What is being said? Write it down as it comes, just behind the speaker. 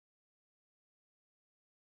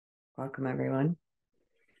Welcome, everyone.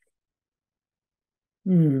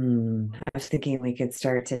 I was thinking we could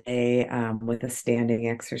start today with a standing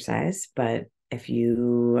exercise, but if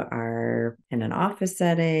you are in an office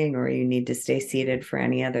setting or you need to stay seated for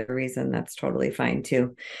any other reason, that's totally fine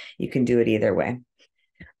too. You can do it either way.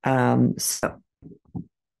 So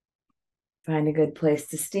find a good place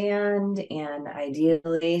to stand and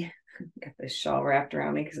ideally get this shawl wrapped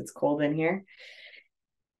around me because it's cold in here.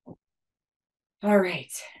 All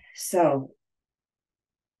right, so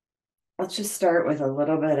let's just start with a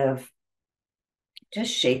little bit of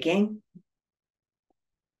just shaking.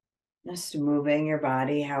 Just moving your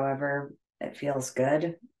body however it feels good.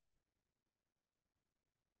 A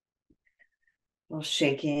little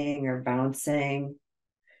shaking or bouncing.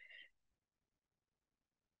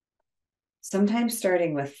 Sometimes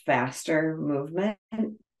starting with faster movement.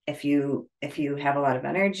 If you have a lot of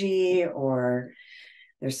energy or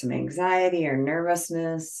there's some anxiety or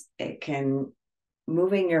nervousness, it can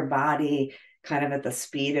moving your body kind of at the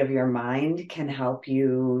speed of your mind can help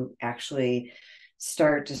you actually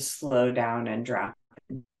start to slow down and drop.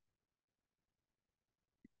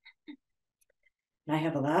 I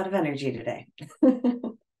have a lot of energy today.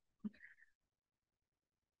 All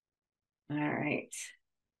right.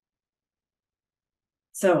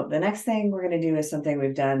 So the next thing we're going to do is something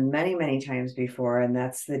we've done many, many times before, and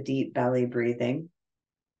that's the deep belly breathing.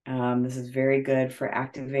 This is very good for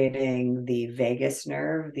activating the vagus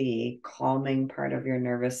nerve, the calming part of your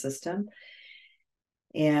nervous system.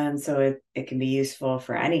 And so it can be useful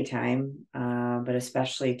for any time, but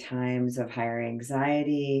especially times of higher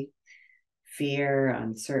anxiety, fear,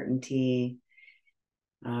 uncertainty.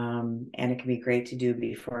 And it can be great to do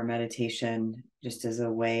before meditation, just as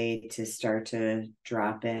a way to start to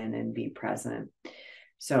drop in and be present.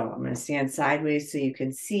 So I'm going to stand sideways so you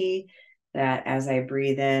can see that as I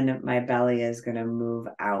breathe in, my belly is going to move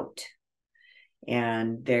out.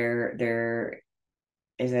 And there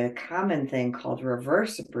is a common thing called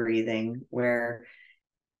reverse breathing, where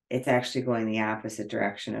it's actually going the opposite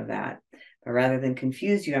direction of that. But rather than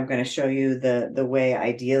confuse you, I'm going to show you the way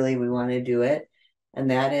ideally we want to do it.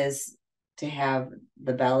 And that is to have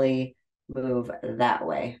the belly move that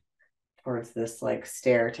way towards this like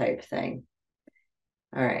stair type thing.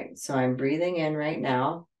 All right, so I'm breathing in right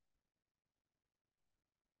now.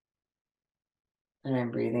 And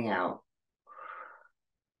I'm breathing out.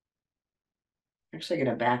 I'm actually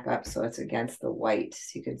going to back up so it's against the white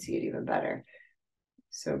so you can see it even better.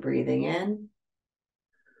 So breathing in,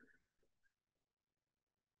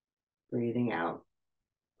 breathing out.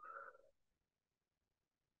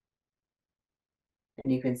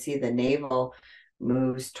 And you can see the navel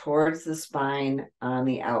moves towards the spine on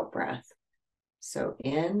the out breath. So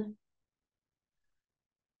in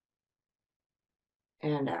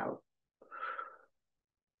and out.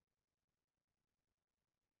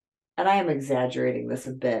 And I am exaggerating this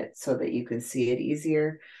a bit so that you can see it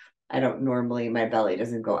easier. I don't normally, my belly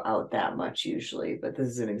doesn't go out that much usually, but this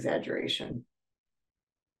is an exaggeration.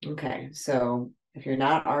 Okay, so if you're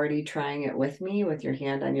not already trying it with me with your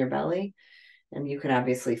hand on your belly, and you can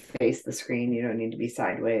obviously face the screen, you don't need to be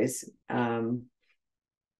sideways.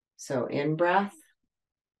 So in breath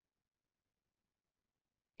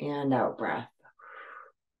and out breath.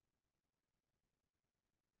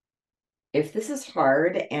 If this is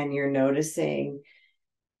hard and you're noticing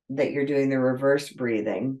that you're doing the reverse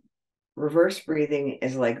breathing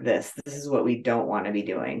is like this. This is what we don't want to be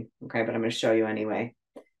doing. Okay, but I'm going to show you anyway.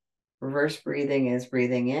 Reverse breathing is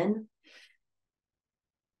breathing in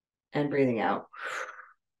and breathing out.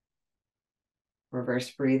 Reverse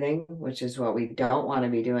breathing, which is what we don't want to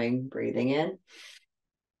be doing, breathing in,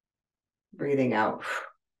 breathing out.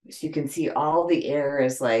 So you can see all the air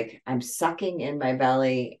is like I'm sucking in my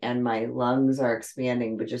belly and my lungs are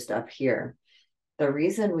expanding, but just up here. The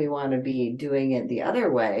reason we want to be doing it the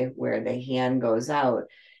other way, where the hand goes out,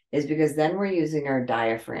 is because then we're using our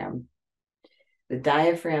diaphragm. The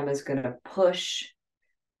diaphragm is going to push,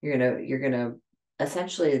 you're going to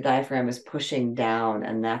essentially, the diaphragm is pushing down,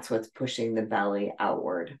 and that's what's pushing the belly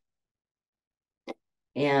outward.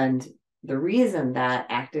 And the reason that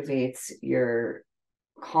activates your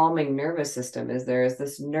calming nervous system is there is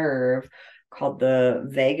this nerve called the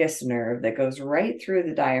vagus nerve that goes right through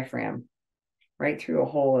the diaphragm, right through a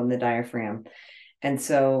hole in the diaphragm. And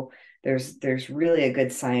so there's really a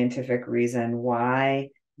good scientific reason why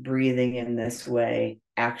breathing in this way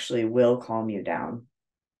actually will calm you down.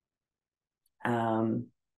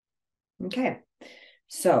 Okay,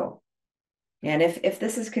 so, and if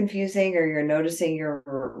this is confusing or you're noticing your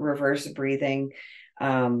reverse breathing,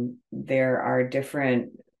 there are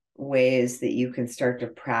different ways that you can start to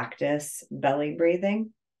practice belly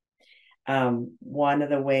breathing. One of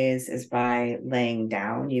the ways is by laying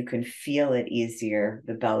down. You can feel it easier,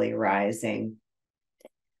 the belly rising.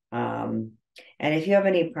 And if you have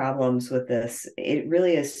any problems with this, it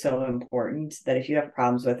really is so important that if you have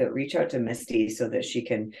problems with it, reach out to Misty so that she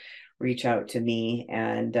can reach out to me,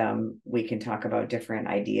 and we can talk about different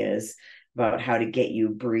ideas about how to get you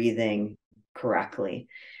breathing correctly.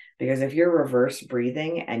 Because if you're reverse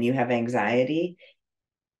breathing and you have anxiety,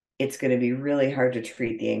 it's going to be really hard to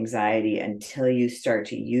treat the anxiety until you start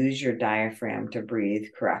to use your diaphragm to breathe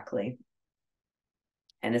correctly.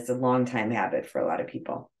 And it's a long time habit for a lot of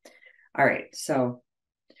people. All right, so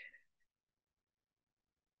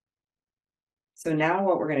now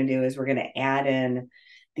what we're going to do is we're going to add in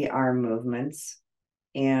the arm movements,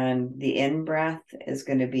 and the in breath is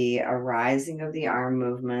going to be a rising of the arm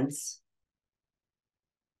movements,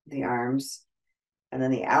 the arms, and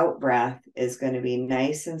then the out breath is going to be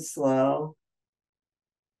nice and slow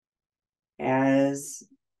as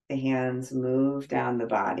the hands move down the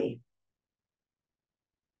body.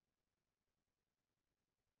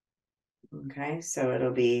 Okay, so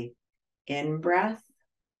it'll be in breath,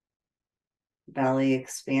 belly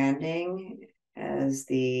expanding as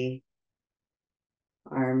the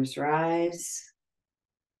arms rise,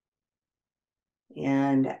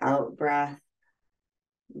 and out breath,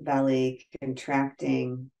 belly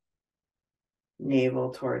contracting,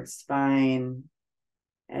 navel towards spine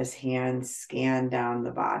as hands scan down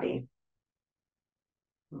the body.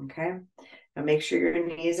 Okay, now make sure your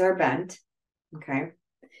knees are bent. Okay,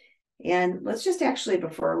 and let's just actually,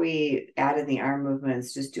 before we add in the arm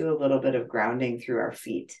movements, just do a little bit of grounding through our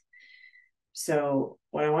feet. So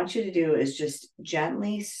what I want you to do is just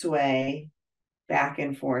gently sway back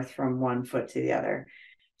and forth from one foot to the other.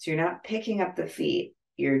 So you're not picking up the feet,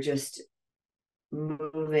 you're just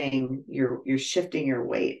moving, you're shifting your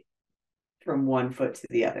weight from one foot to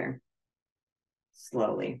the other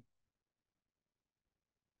slowly.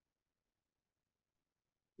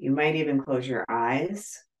 You might even close your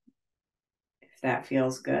eyes if that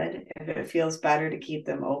feels good. If it feels better to keep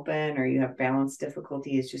them open, or you have balance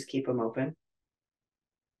difficulties, just keep them open.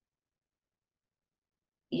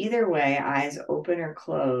 Either way, eyes open or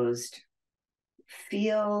closed,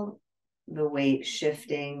 feel the weight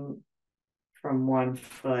shifting from one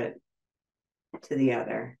foot to the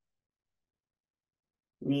other.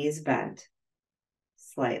 Knees bent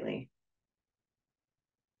slightly.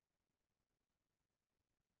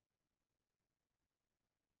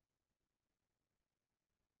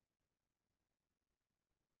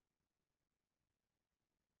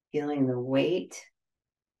 Feeling the weight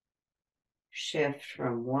shift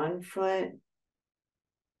from one foot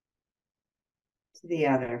to the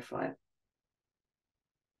other foot.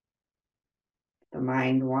 The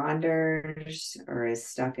mind wanders or is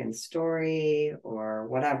stuck in story or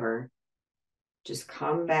whatever, just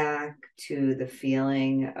come back to the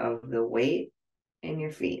feeling of the weight in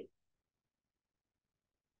your feet.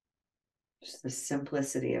 Just the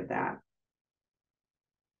simplicity of that.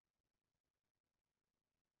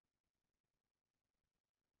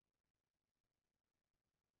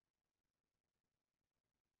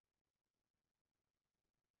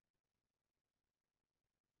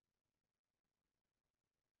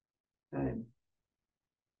 Good.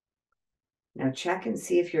 Now check and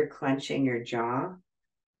see if you're clenching your jaw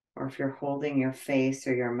or if you're holding your face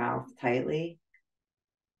or your mouth tightly,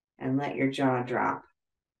 and let your jaw drop.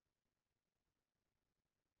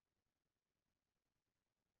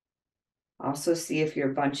 Also see if you're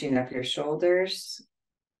bunching up your shoulders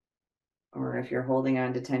or if you're holding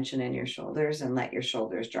on to tension in your shoulders, and let your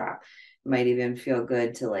shoulders drop. It might even feel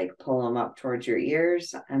good to like pull them up towards your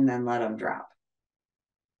ears and then let them drop.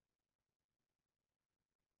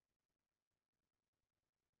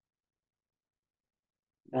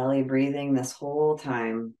 Belly breathing this whole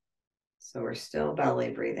time. So we're still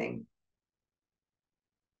belly breathing.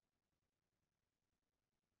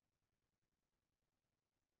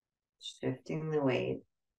 Shifting the weight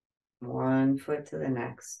one foot to the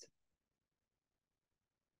next.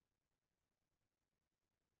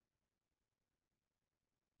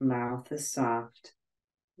 Mouth is soft,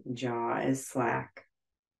 jaw is slack.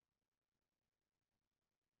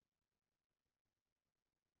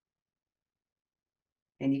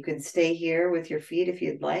 And you can stay here with your feet if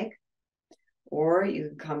you'd like, or you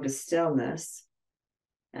can come to stillness,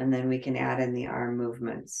 and then we can add in the arm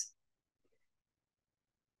movements.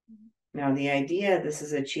 Now, the idea, this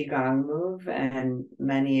is a Qigong move, and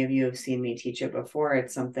many of you have seen me teach it before.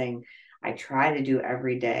 It's something I try to do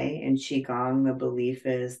every day. In Qigong, the belief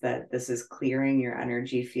is that this is clearing your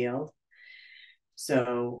energy field.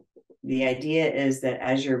 So the idea is that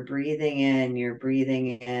as you're breathing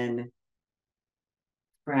in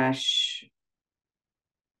fresh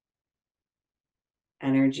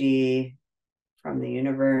energy from the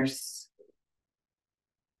universe.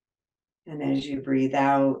 And as you breathe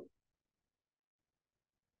out,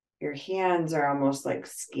 your hands are almost like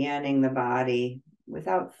scanning the body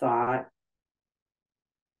without thought,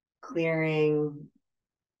 clearing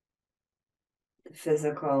the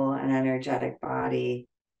physical and energetic body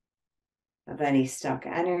of any stuck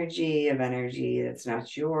energy, of energy that's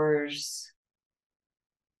not yours.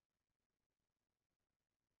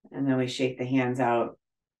 And then we shake the hands out.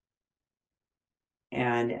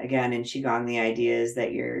 And again, in Qigong, the idea is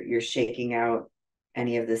that you're shaking out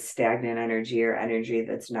any of the stagnant energy or energy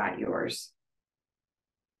that's not yours.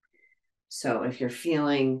 So if you're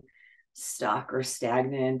feeling stuck or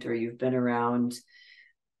stagnant, or you've been around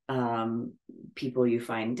people you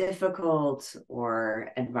find difficult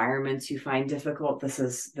or environments you find difficult, this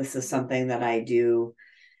is something that I do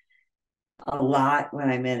a lot when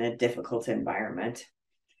I'm in a difficult environment.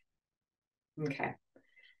 Okay.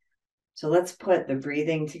 So let's put the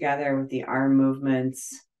breathing together with the arm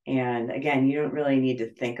movements. And again, you don't really need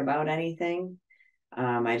to think about anything.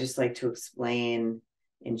 I just like to explain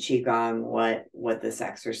in Qigong what this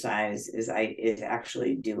exercise is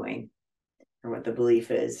actually doing, or what the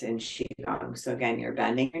belief is in Qigong. So again, you're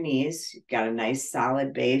bending your knees, you've got a nice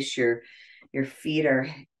solid base, your feet are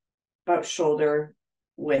about shoulder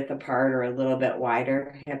width apart or a little bit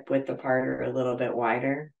wider, hip width apart or a little bit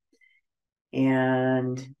wider.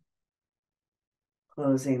 And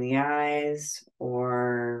closing the eyes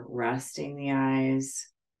or resting the eyes,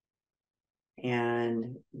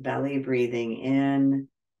 and belly breathing in,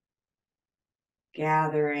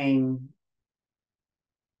 gathering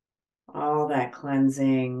all that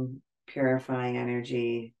cleansing, purifying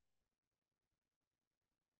energy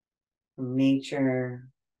from nature,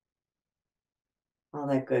 all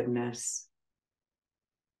that goodness.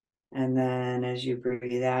 And then as you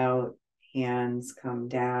breathe out, hands come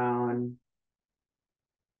down,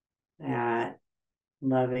 that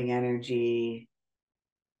loving energy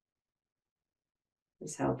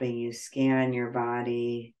is helping you scan your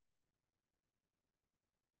body,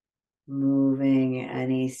 moving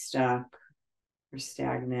any stuck or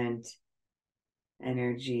stagnant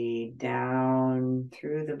energy down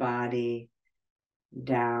through the body,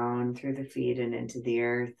 down through the feet and into the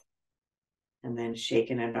earth, and then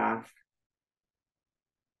shaking it off.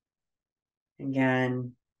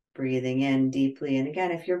 Again, breathing in deeply. And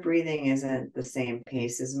again, if your breathing isn't the same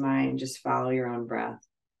pace as mine, just follow your own breath.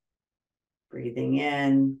 Breathing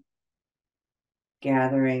in,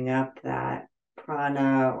 gathering up that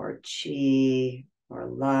prana or chi or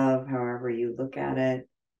love, however you look at it.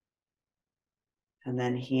 And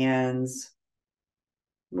then hands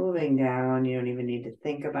moving down. You don't even need to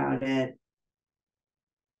think about it.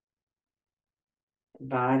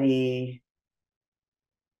 Body,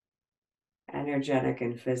 energetic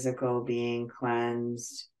and physical, being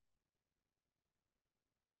cleansed.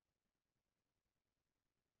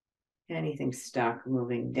 Anything stuck,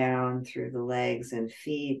 moving down through the legs and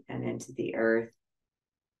feet and into the earth,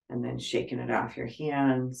 and then shaking it off your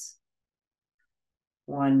hands.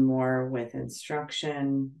 One more with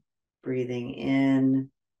instruction, breathing in.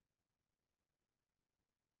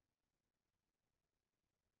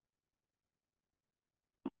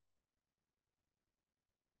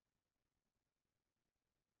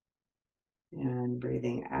 And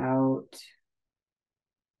breathing out.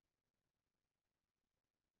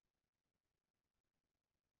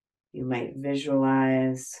 You might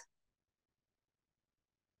visualize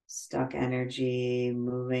stuck energy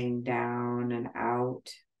moving down and out,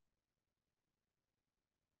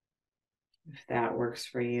 if that works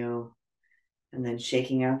for you. And then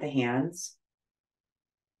shaking out the hands.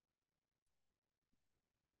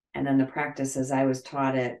 And then the practice, as I was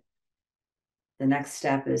taught it, the next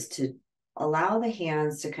step is to allow the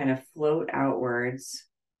hands to kind of float outwards.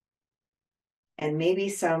 And maybe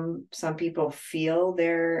some people feel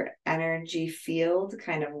their energy field,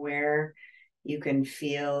 kind of where you can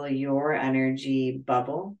feel your energy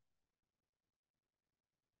bubble.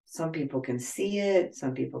 Some people can see it,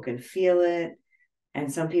 some people can feel it,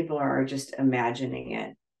 and some people are just imagining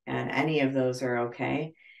it. And any of those are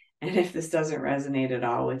okay. And if this doesn't resonate at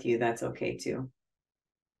all with you, that's okay too.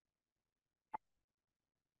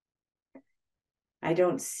 I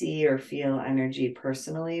don't see or feel energy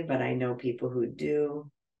personally, but I know people who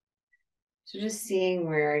do. So just seeing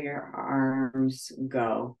where your arms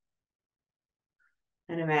go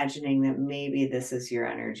and imagining that maybe this is your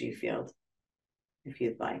energy field, if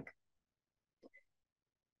you'd like.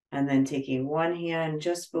 And then taking one hand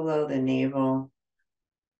just below the navel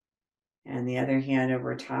And the other hand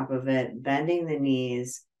over top of it, bending the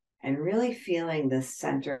knees and really feeling the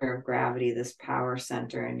center of gravity, this power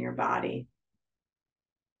center in your body.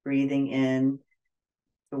 Breathing in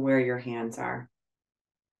to where your hands are.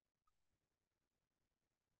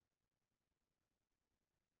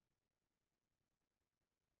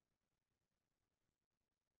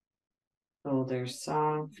 Shoulders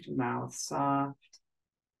soft, mouth soft.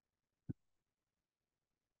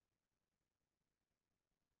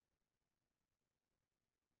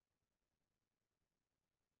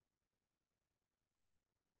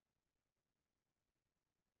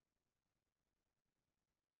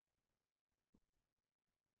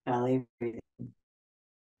 Belly breathing.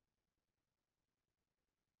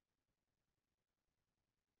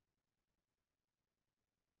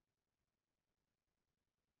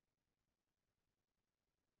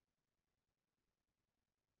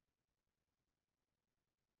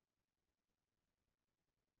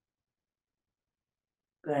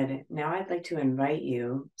 Good. Now I'd like to invite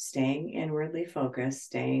you, staying inwardly focused,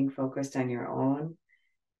 staying focused on your own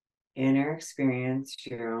inner experience,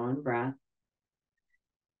 your own breath.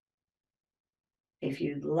 If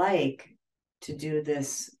you'd like to do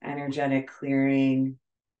this energetic clearing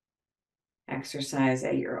exercise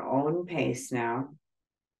at your own pace now,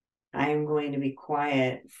 I am going to be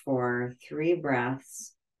quiet for 3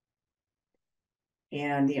 breaths.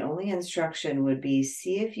 And the only instruction would be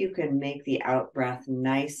see if you can make the out breath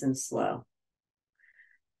nice and slow.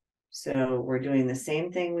 So we're doing the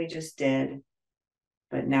same thing we just did,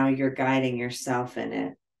 but now you're guiding yourself in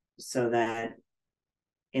it so that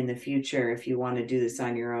in the future, if you want to do this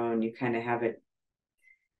on your own, you kind of have it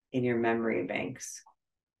in your memory banks.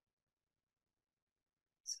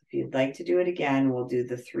 So if you'd like to do it again, we'll do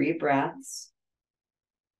the 3 breaths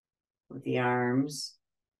with the arms.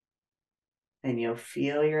 Then you'll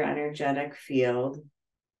feel your energetic field.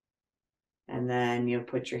 And then you'll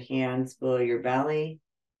put your hands below your belly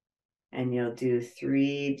and you'll do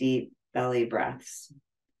 3 deep belly breaths.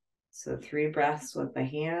 So 3 breaths with the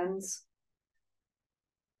hands.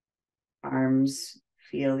 Arms,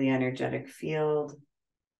 feel the energetic field.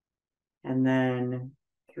 And then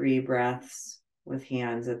 3 breaths with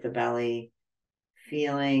hands at the belly,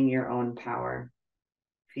 feeling your own power,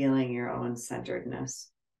 feeling your own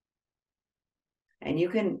centeredness. And you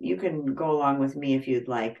can go along with me if you'd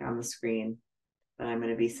like on the screen, but I'm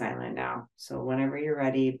going to be silent now. So whenever you're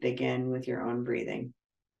ready, begin with your own breathing.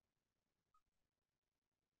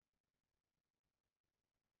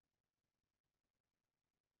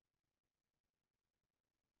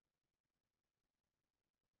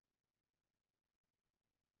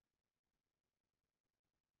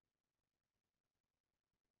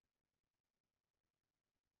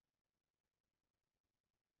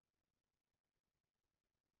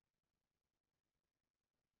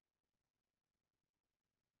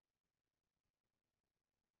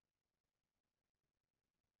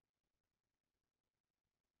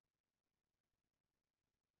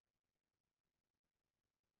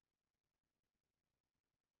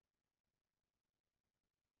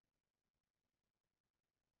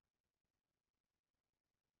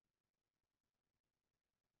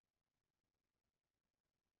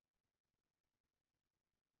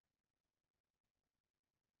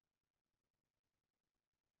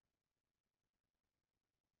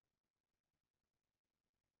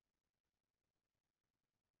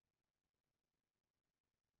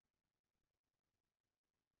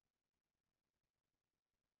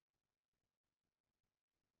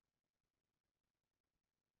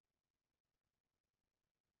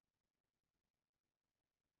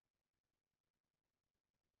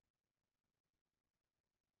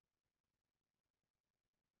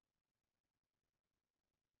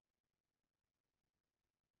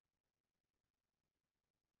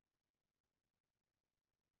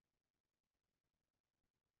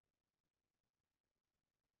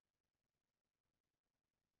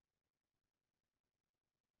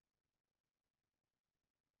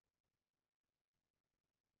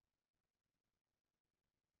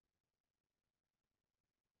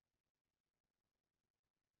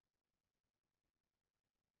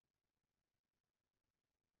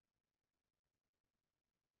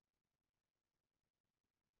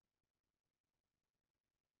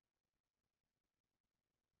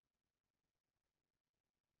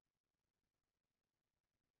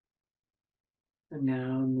 So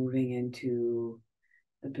now moving into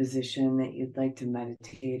the position that you'd like to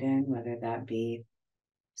meditate in, whether that be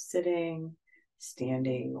sitting,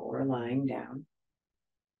 standing, or lying down.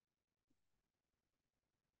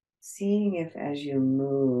 Seeing if as you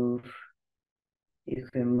move, you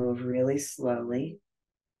can move really slowly.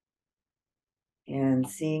 and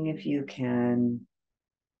seeing if you can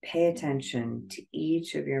pay attention to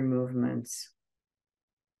each of your movements.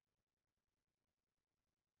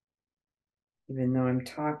 Even though I'm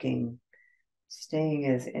talking, staying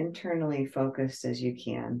as internally focused as you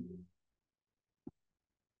can.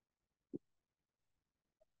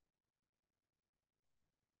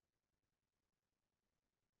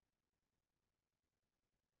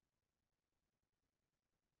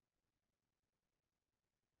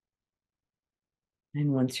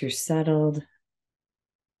 And once you're settled,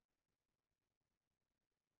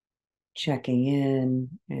 checking in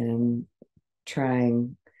and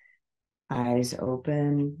trying eyes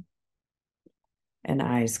open and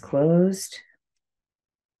eyes closed.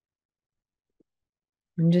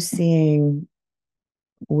 I'm just seeing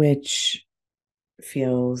which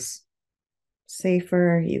feels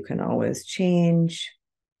safer. You can always change,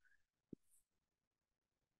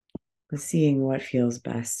 but seeing what feels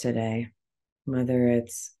best today, whether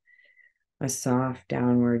it's a soft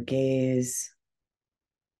downward gaze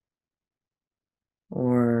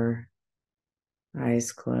or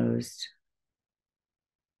eyes closed.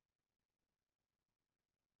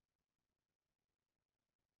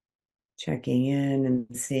 Checking in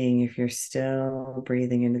and seeing if you're still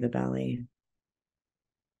breathing into the belly.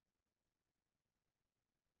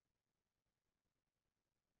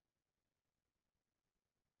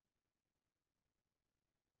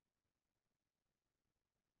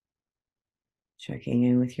 Checking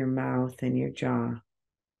in with your mouth and your jaw.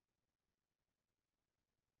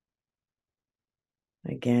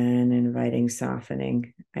 Again, inviting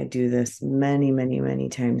softening. I do this many, many, many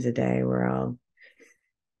times a day where I'll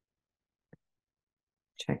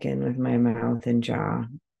check in with my mouth and jaw.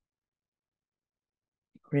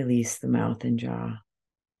 Release the mouth and jaw.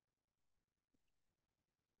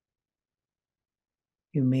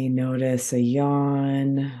 You may notice a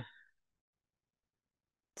yawn.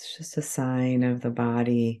 It's just a sign of the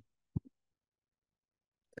body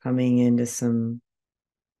coming into some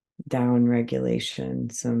down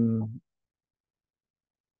regulation, some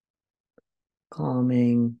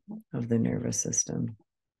calming of the nervous system.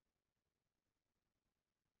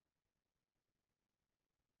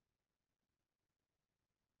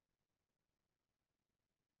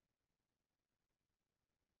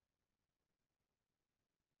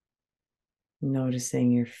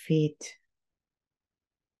 Noticing your feet.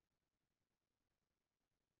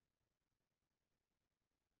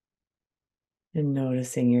 And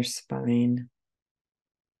noticing your spine.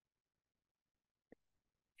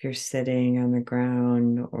 If you're sitting on the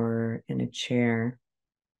ground or in a chair,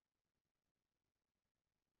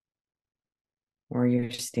 or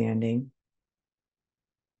you're standing,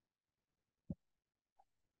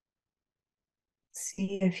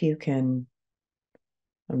 see if you can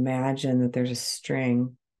imagine that there's a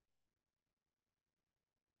string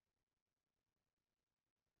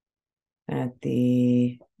at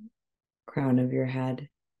the crown of your head.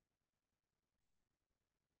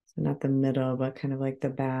 So not the middle, but kind of like the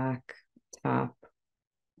back, top.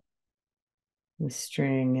 The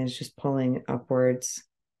string is just pulling upwards.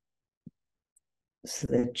 So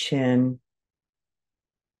the chin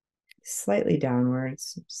slightly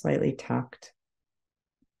downwards, slightly tucked,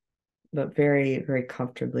 but very, very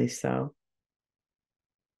comfortably so.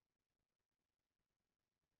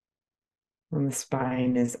 And the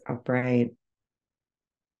spine is upright,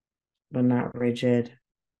 but not rigid.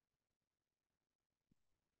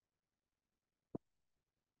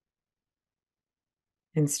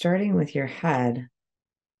 And starting with your head,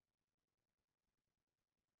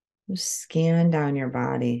 just scan down your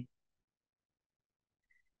body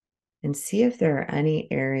and see if there are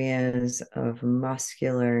any areas of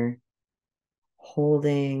muscular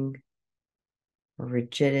holding or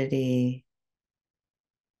rigidity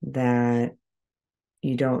that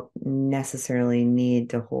you don't necessarily need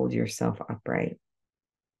to hold yourself upright.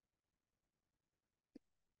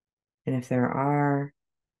 And if there are,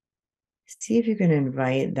 see if you can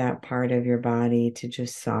invite that part of your body to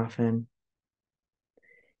just soften.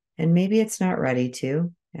 And maybe it's not ready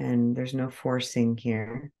to, and there's no forcing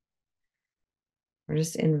here. We're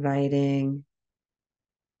just inviting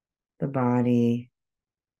the body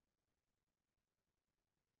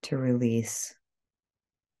to release.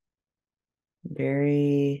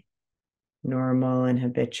 Very normal and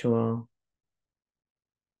habitual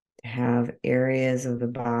to have areas of the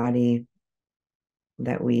body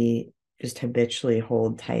that we just habitually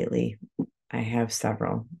hold tightly. I have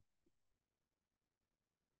several.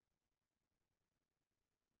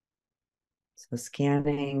 So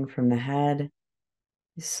scanning from the head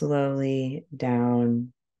slowly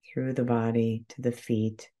down through the body to the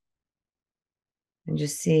feet. And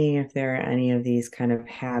just seeing if there are any of these kind of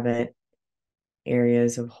habit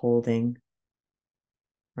areas of holding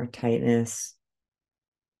or tightness.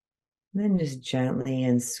 And then just gently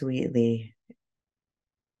and sweetly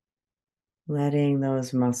letting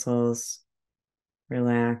those muscles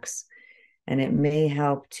relax. And it may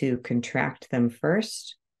help to contract them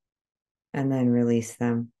first and then release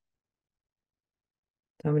them.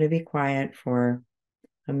 So I'm going to be quiet for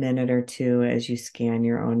a minute or two as you scan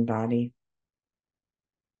your own body.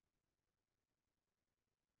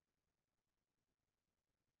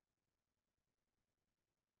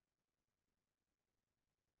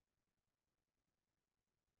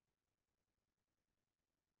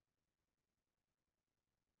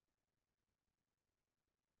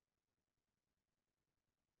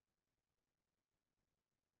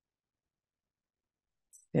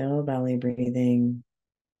 Still belly breathing,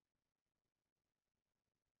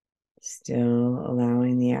 still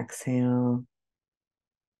allowing the exhale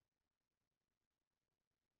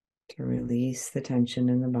to release the tension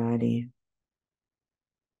in the body.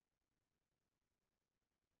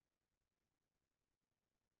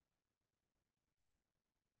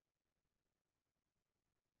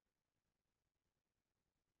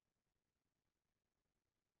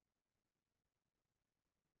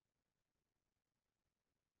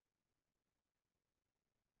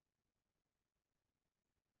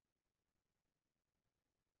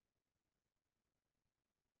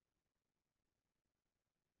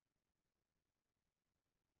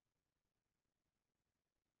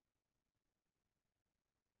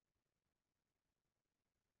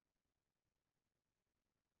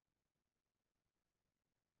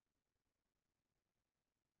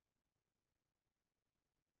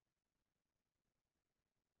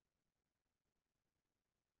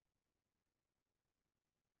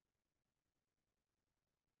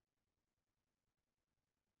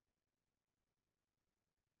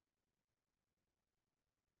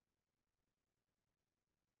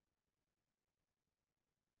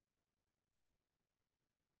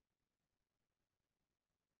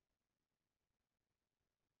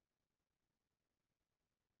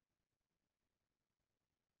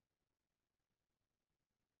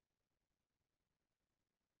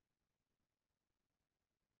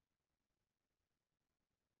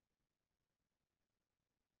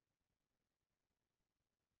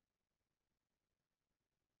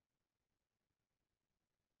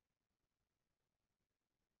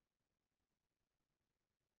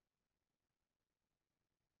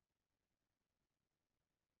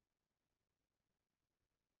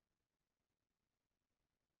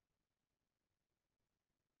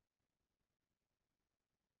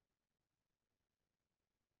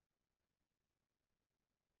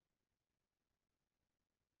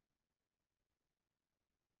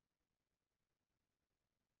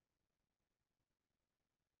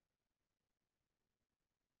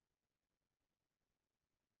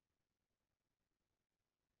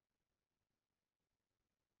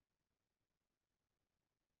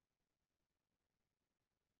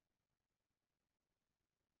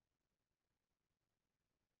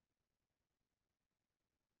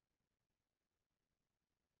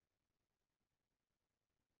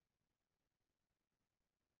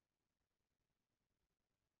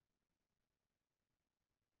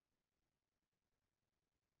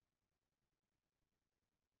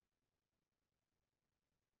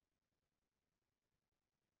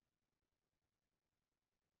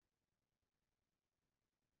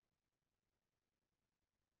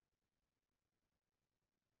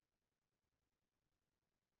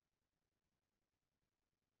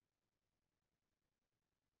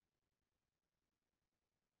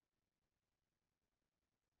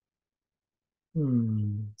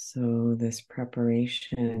 So this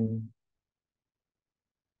preparation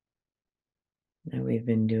that we've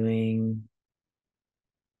been doing,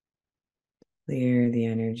 clear the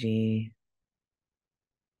energy,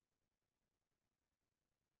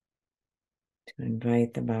 to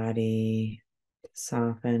invite the body to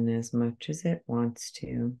soften as much as it wants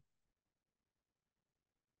to.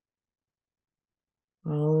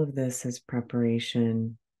 All of this is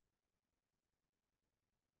preparation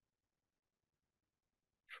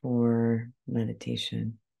for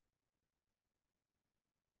meditation.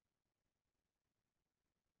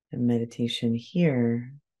 And meditation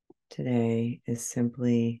here today is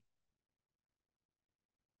simply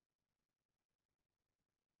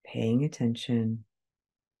paying attention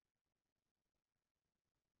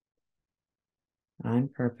on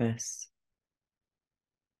purpose,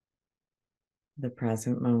 the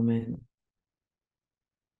present moment,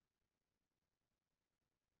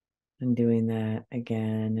 and doing that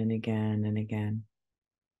again and again and again.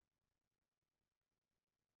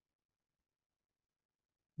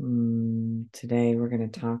 Today we're going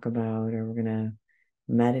to talk about, or we're going to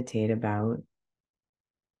meditate about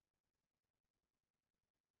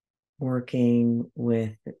working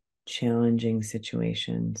with challenging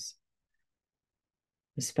situations,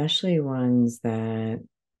 especially ones that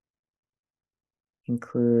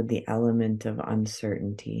include the element of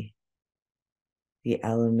uncertainty, the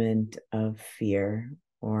element of fear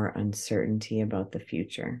or uncertainty about the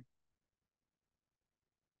future.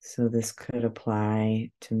 So this could apply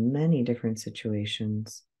to many different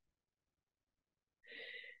situations.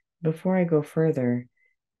 Before I go further,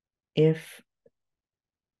 if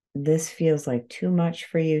this feels like too much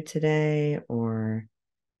for you today, or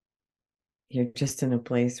you're just in a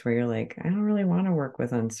place where you're like, I don't really want to work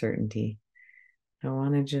with uncertainty. I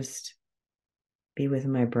want to just be with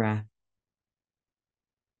my breath.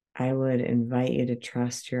 I would invite you to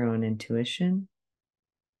trust your own intuition,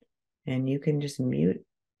 and you can just mute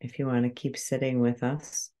if you want to keep sitting with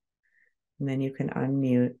us. And then you can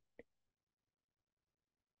unmute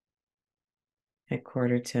at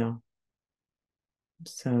 1:45.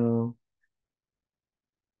 So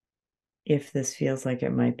if this feels like it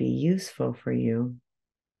might be useful for you,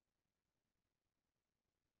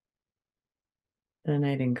 then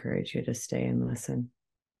I'd encourage you to stay and listen.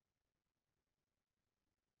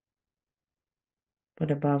 But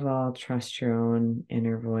above all, trust your own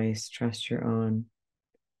inner voice, trust your own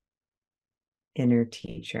inner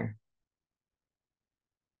teacher.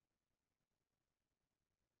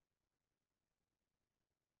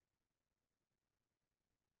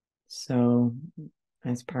 So,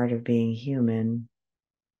 as part of being human,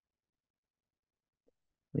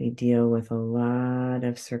 we deal with a lot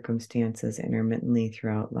of circumstances intermittently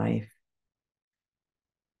throughout life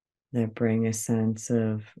that bring a sense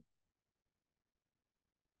of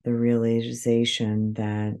the realization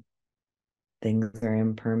that things are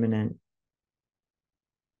impermanent.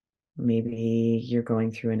 Maybe you're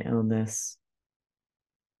going through an illness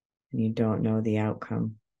and you don't know the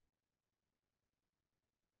outcome.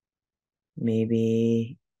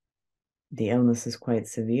 Maybe the illness is quite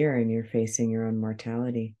severe and you're facing your own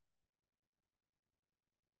mortality.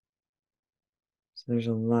 So there's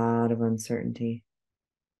a lot of uncertainty.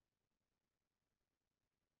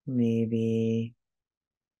 Maybe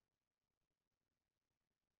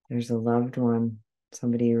there's a loved one,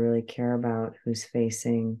 somebody you really care about, who's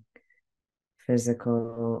facing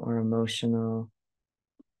physical or emotional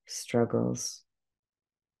struggles.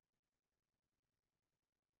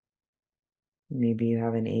 Maybe you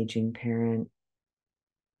have an aging parent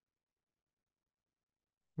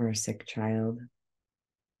or a sick child.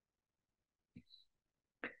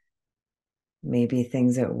 Maybe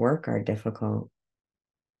things at work are difficult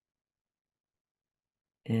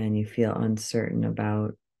and you feel uncertain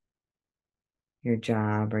about your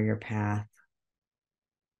job or your path.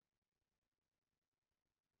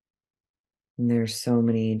 And there's so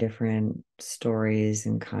many different stories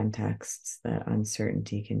and contexts that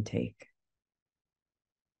uncertainty can take.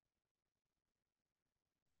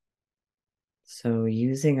 So,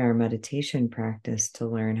 using our meditation practice to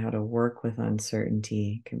learn how to work with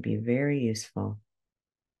uncertainty can be very useful.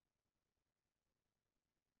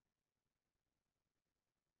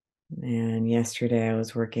 And yesterday I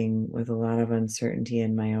was working with a lot of uncertainty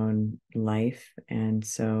in my own life. And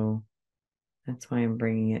so that's why I'm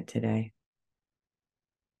bringing it today,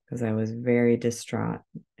 because I was very distraught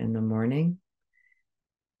in the morning.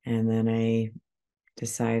 And then I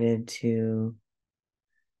decided to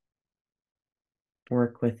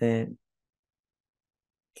work with it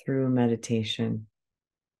through meditation.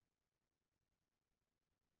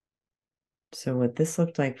 So, what this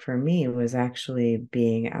looked like for me was actually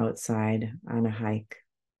being outside on a hike.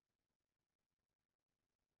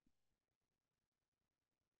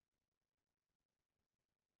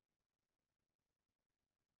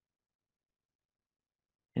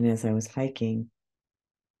 And as I was hiking,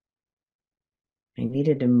 I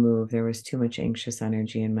needed to move. There was too much anxious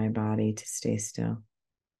energy in my body to stay still.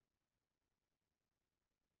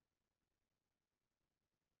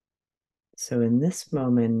 So, in this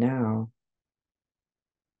moment now,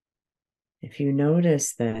 if you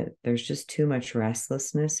notice that there's just too much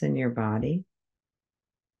restlessness in your body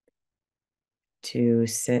to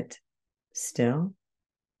sit still,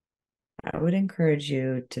 I would encourage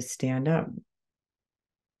you to stand up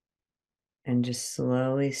and just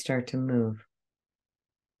slowly start to move.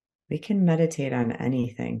 We can meditate on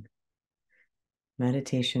anything.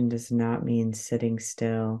 Meditation does not mean sitting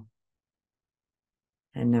still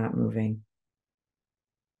and not moving.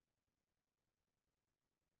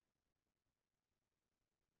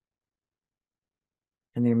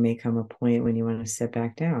 And there may come a point when you want to sit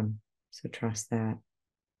back down. So trust that.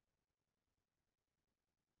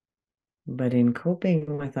 But in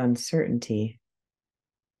coping with uncertainty,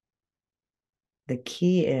 the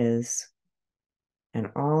key is,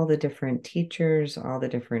 and all the different teachers, all the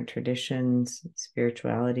different traditions,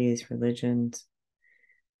 spiritualities, religions,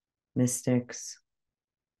 mystics,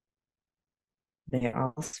 they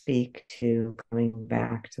all speak to coming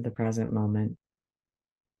back to the present moment.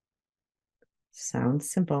 Sounds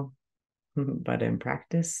simple, but in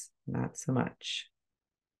practice, not so much.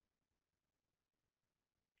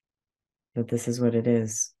 But this is what it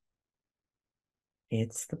is.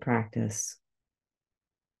 It's the practice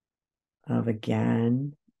of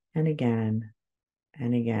again and again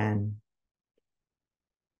and again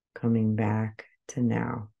coming back to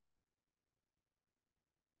now.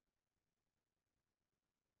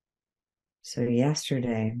 So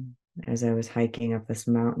yesterday, as I was hiking up this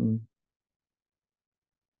mountain,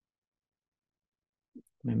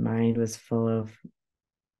 my mind was full of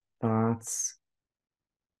thoughts,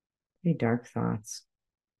 pretty dark thoughts.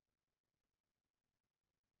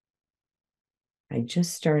 I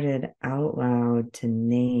just started out loud to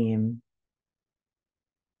name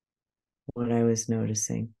what I was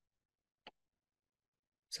noticing.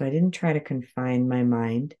 So I didn't try to confine my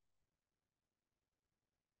mind.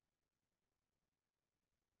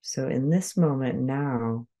 So in this moment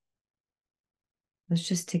now, let's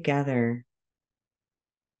just together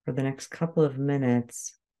for the next couple of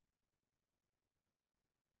minutes,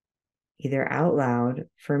 either out loud.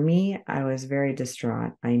 For me, I was very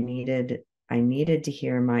distraught. I needed to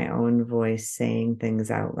hear my own voice saying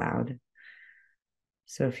things out loud.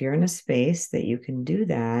 So if you're in a space that you can do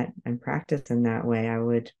that and practice in that way, I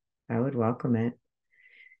would welcome it.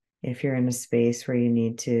 If you're in a space where you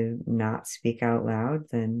need to not speak out loud,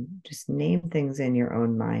 then just name things in your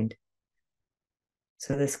own mind.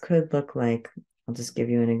 So this could look like, I'll just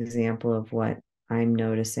give you an example of what I'm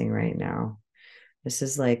noticing right now. This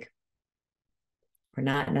is like, we're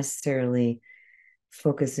not necessarily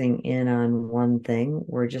focusing in on one thing.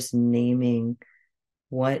 We're just naming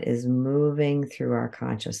what is moving through our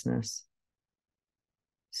consciousness.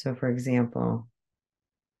 So for example,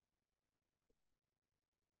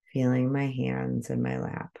 feeling my hands in my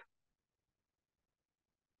lap,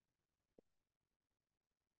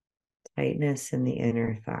 tightness in the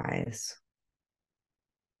inner thighs,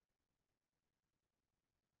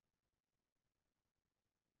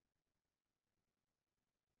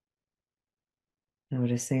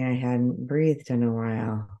 noticing I hadn't breathed in a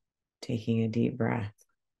while, taking a deep breath,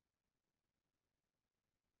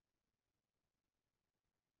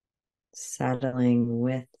 settling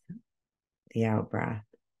with the out breath,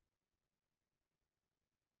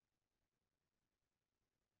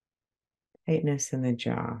 tightness in the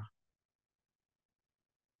jaw,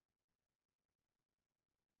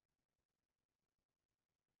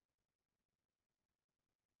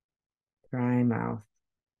 dry mouth.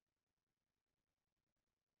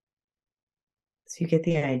 So you get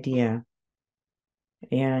the idea.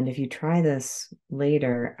 And if you try this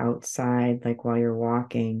later outside, like while you're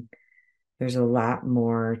walking, there's a lot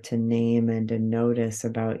more to name and to notice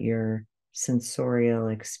about your sensorial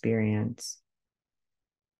experience.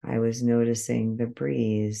 I was noticing the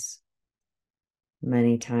breeze.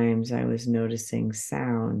 Many times I was noticing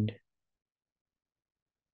sound.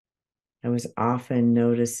 I was often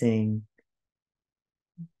noticing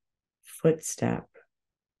footstep,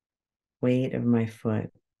 weight of my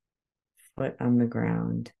foot on the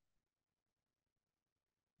ground.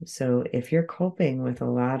 So if you're coping with a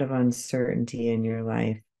lot of uncertainty in your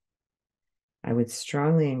life, I would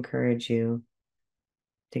strongly encourage you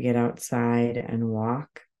to get outside and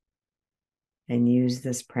walk and use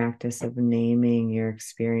this practice of naming your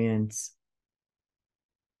experience,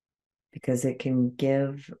 because it can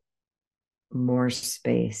give more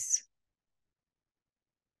space.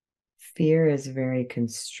 Fear is very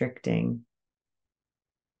constricting.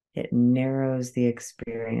 It narrows the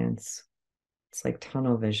experience. It's like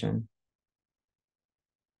tunnel vision.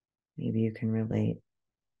 Maybe you can relate.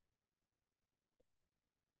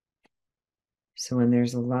 So when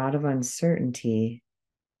there's a lot of uncertainty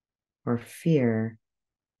or fear,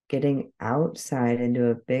 getting outside into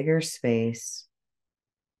a bigger space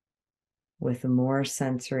with more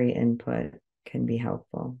sensory input can be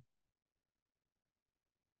helpful.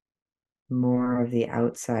 More of the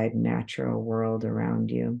outside natural world around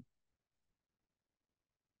you.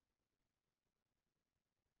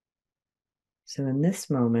 So in this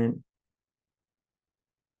moment,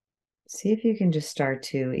 see if you can just start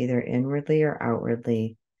to either inwardly or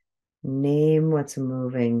outwardly name what's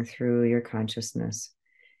moving through your consciousness.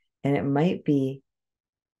 And it might be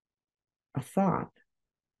a thought.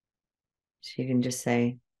 So you can just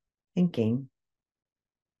say, thinking.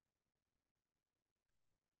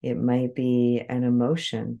 It might be an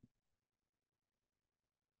emotion.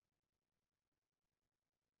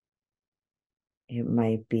 It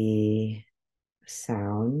might be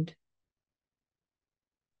sound,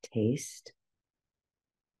 taste,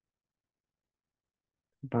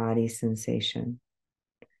 body sensation.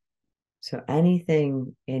 So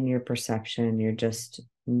anything in your perception, you're just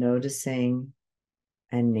noticing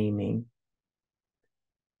and naming,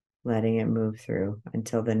 letting it move through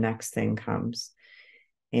until the next thing comes.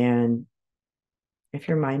 And if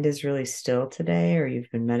your mind is really still today, or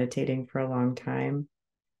you've been meditating for a long time,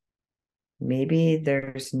 maybe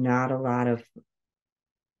there's not a lot of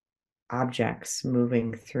objects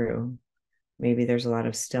moving through. Maybe there's a lot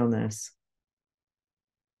of stillness,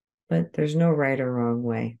 but there's no right or wrong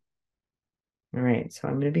way. All right, so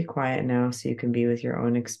I'm going to be quiet now so you can be with your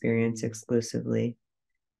own experience exclusively.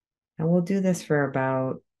 And we'll do this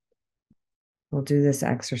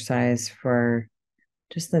exercise for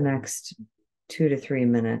just the next 2 to 3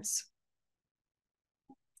 minutes,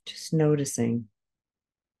 just noticing.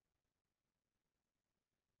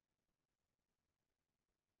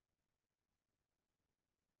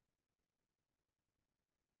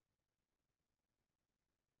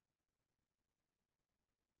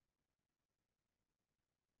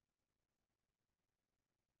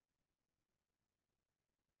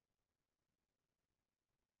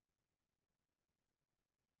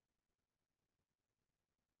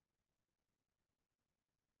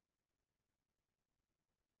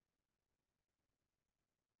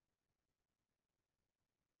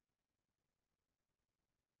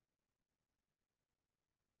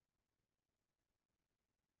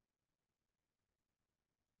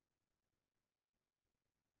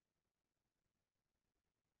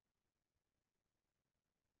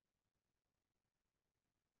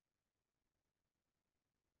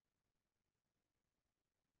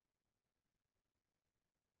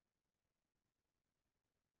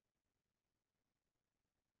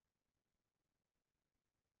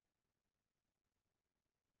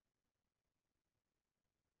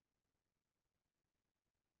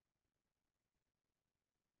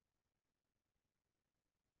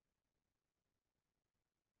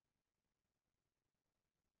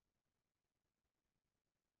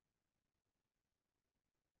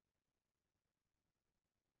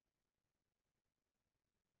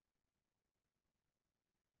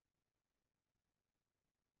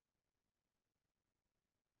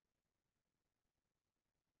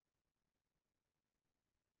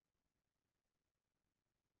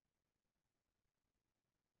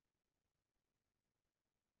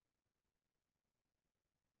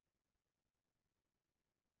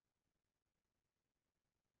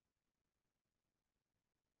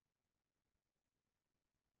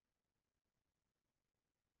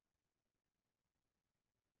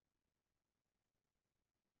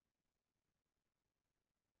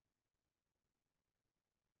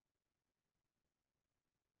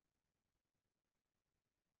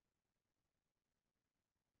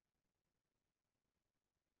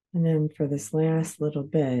 And then for this last little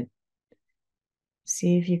bit,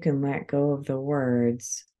 see if you can let go of the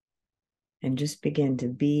words and just begin to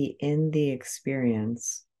be in the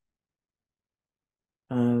experience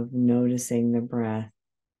of noticing the breath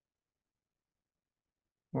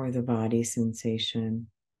or the body sensation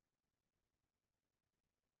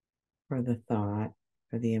or the thought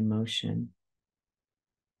or the emotion.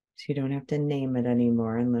 So you don't have to name it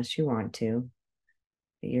anymore unless you want to,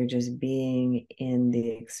 but you're just being in the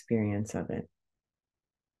experience of it.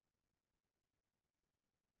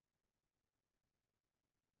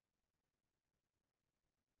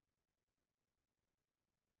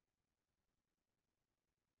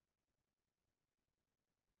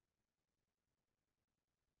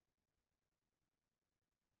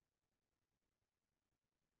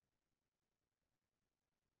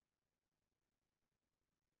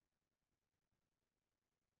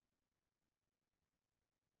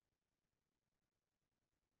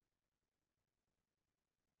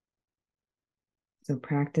 So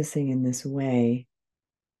practicing in this way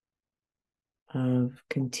of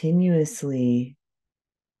continuously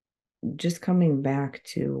just coming back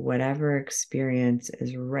to whatever experience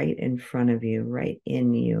is right in front of you, right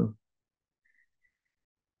in you.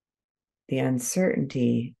 The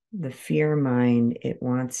uncertainty, the fear mind, it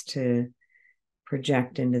wants to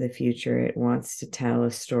project into the future. It wants to tell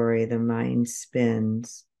a story. The mind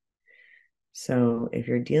spins. So if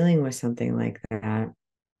you're dealing with something like that,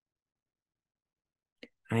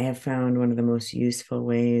 I have found one of the most useful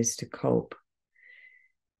ways to cope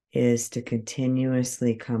is to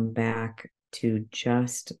continuously come back to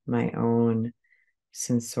just my own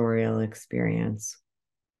sensorial experience.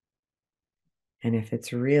 And if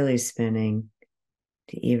it's really spinning,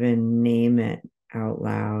 to even name it out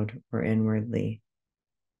loud or inwardly.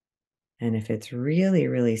 And if it's really,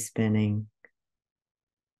 really spinning,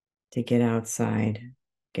 to get outside,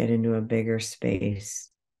 get into a bigger space,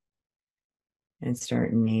 and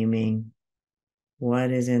start naming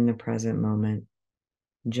what is in the present moment,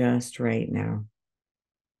 just right now.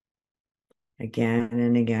 Again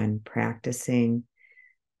and again, practicing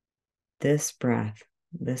this breath.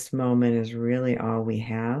 This moment is really all we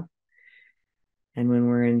have. And when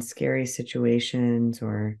we're in scary situations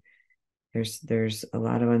or there's a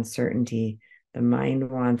lot of uncertainty, the mind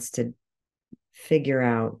wants to figure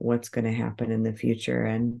out what's going to happen in the future.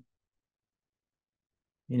 And,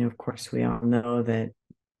 of course, we all know that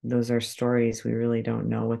those are stories. We really don't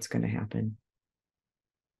know what's going to happen.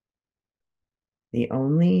 The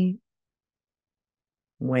only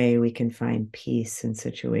way we can find peace in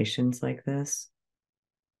situations like this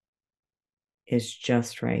is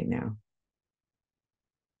just right now.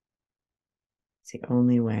 It's the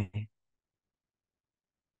only way.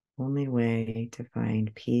 Only way to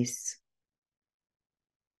find peace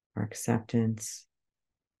or acceptance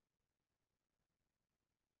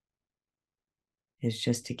is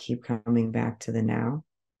just to keep coming back to the now,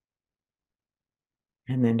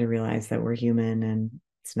 and then to realize that we're human and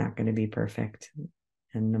it's not going to be perfect,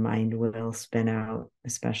 and the mind will spin out,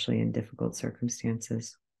 especially in difficult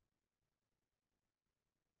circumstances.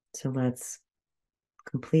 So let's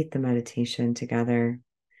complete the meditation together,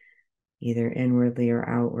 either inwardly or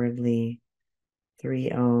outwardly.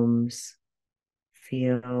 3 ohms.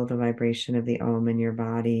 Feel the vibration of the Om in your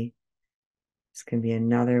body. This can be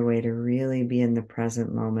another way to really be in the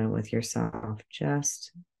present moment with yourself,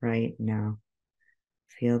 just right now.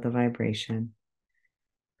 Feel the vibration.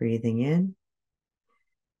 Breathing in.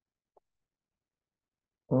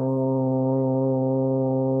 Om.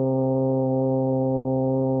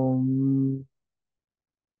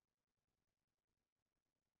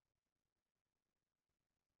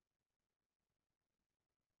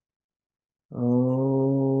 Om.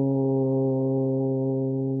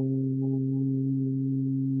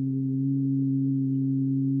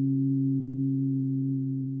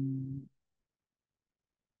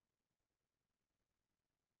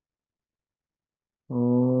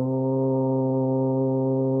 Om.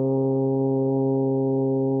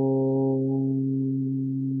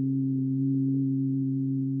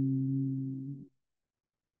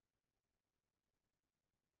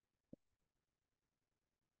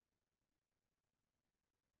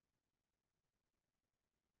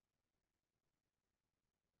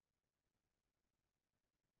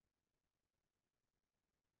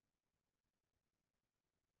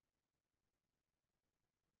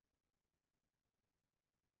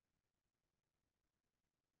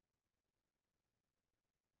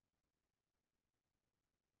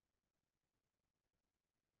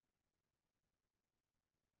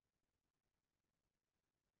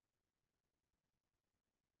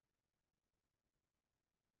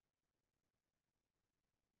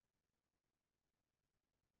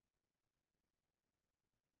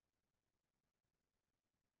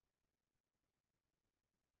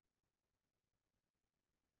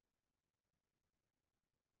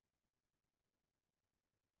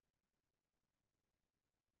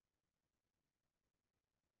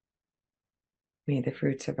 May the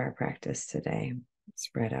fruits of our practice today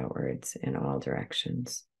spread outwards in all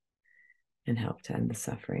directions and help to end the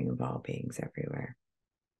suffering of all beings everywhere.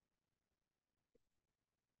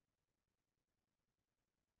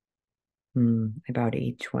 I bow to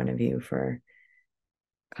each one of you for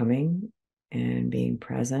coming and being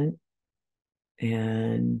present,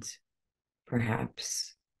 and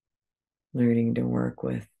perhaps learning to work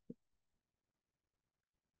with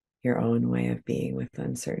your own way of being with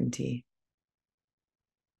uncertainty,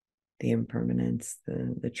 the impermanence,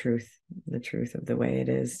 the truth of the way it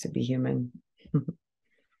is to be human.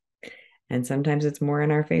 And sometimes it's more in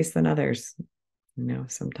our face than others.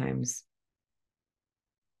 Sometimes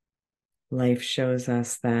life shows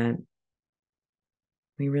us that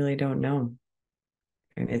we really don't know.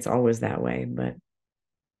 And it's always that way, but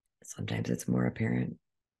sometimes it's more apparent.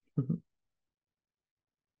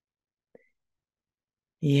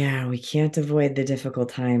 Yeah, we can't avoid the difficult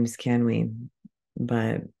times, can we?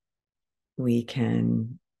 But we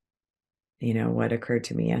can, what occurred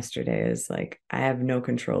to me yesterday is like, I have no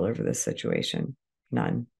control over this situation,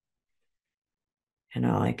 none. And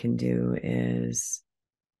all I can do is,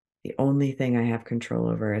 the only thing I have control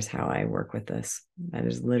over is how I work with this. That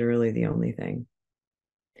is literally the only thing.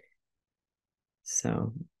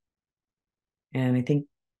 So, and I think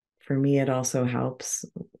for me, it also helps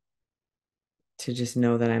to just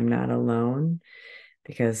know that I'm not alone,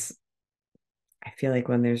 because I feel like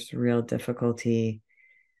when there's real difficulty,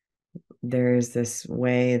 there's this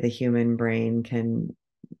way the human brain can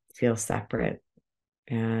feel separate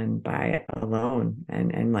and by alone,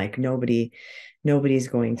 and like nobody's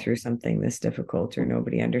going through something this difficult, or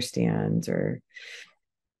nobody understands, or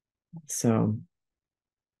so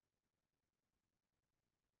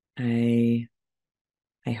I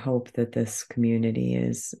I hope that this community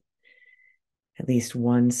is at least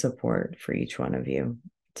one support for each one of you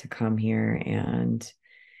to come here and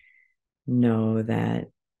know that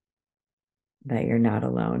you're not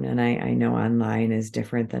alone. And I know online is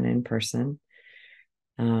different than in person.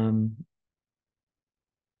 Um,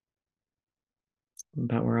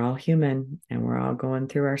 but we're all human and we're all going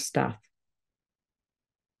through our stuff.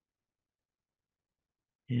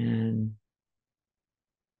 And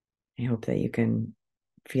I hope that you can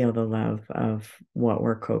feel the love of what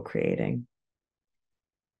we're co-creating,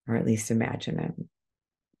 or at least imagine it.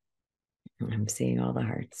 I'm seeing all the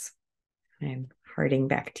hearts. I'm hearting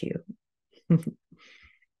back to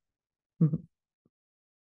you.